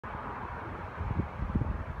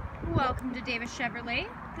Welcome to Davis Chevrolet.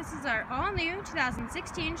 This is our all-new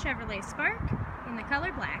 2016 Chevrolet Spark in the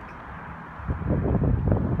color black.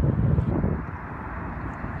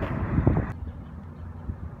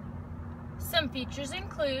 Some features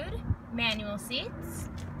include manual seats,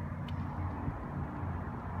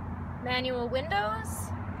 manual windows,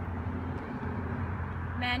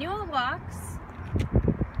 manual locks,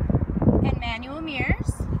 and manual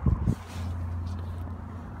mirrors.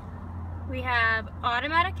 We have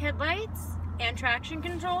automatic headlights and traction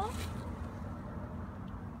control.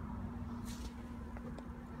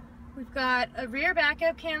 We've got a rear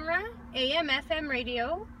backup camera, AM/FM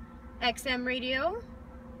radio, XM radio.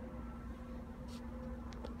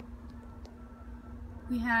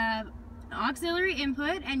 We have an auxiliary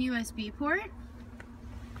input and USB port.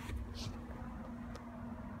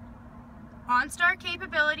 OnStar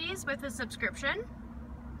capabilities with a subscription.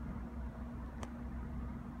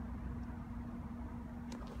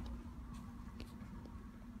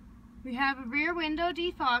 We have a rear window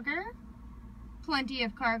defogger, plenty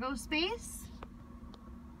of cargo space,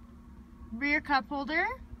 rear cup holder,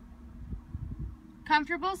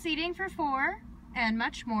 comfortable seating for 4, and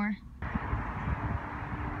much more.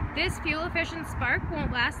 This fuel-efficient Spark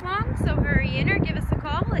won't last long, so hurry in or give us a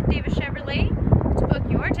call at Davis Chevrolet to book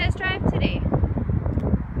your test drive today.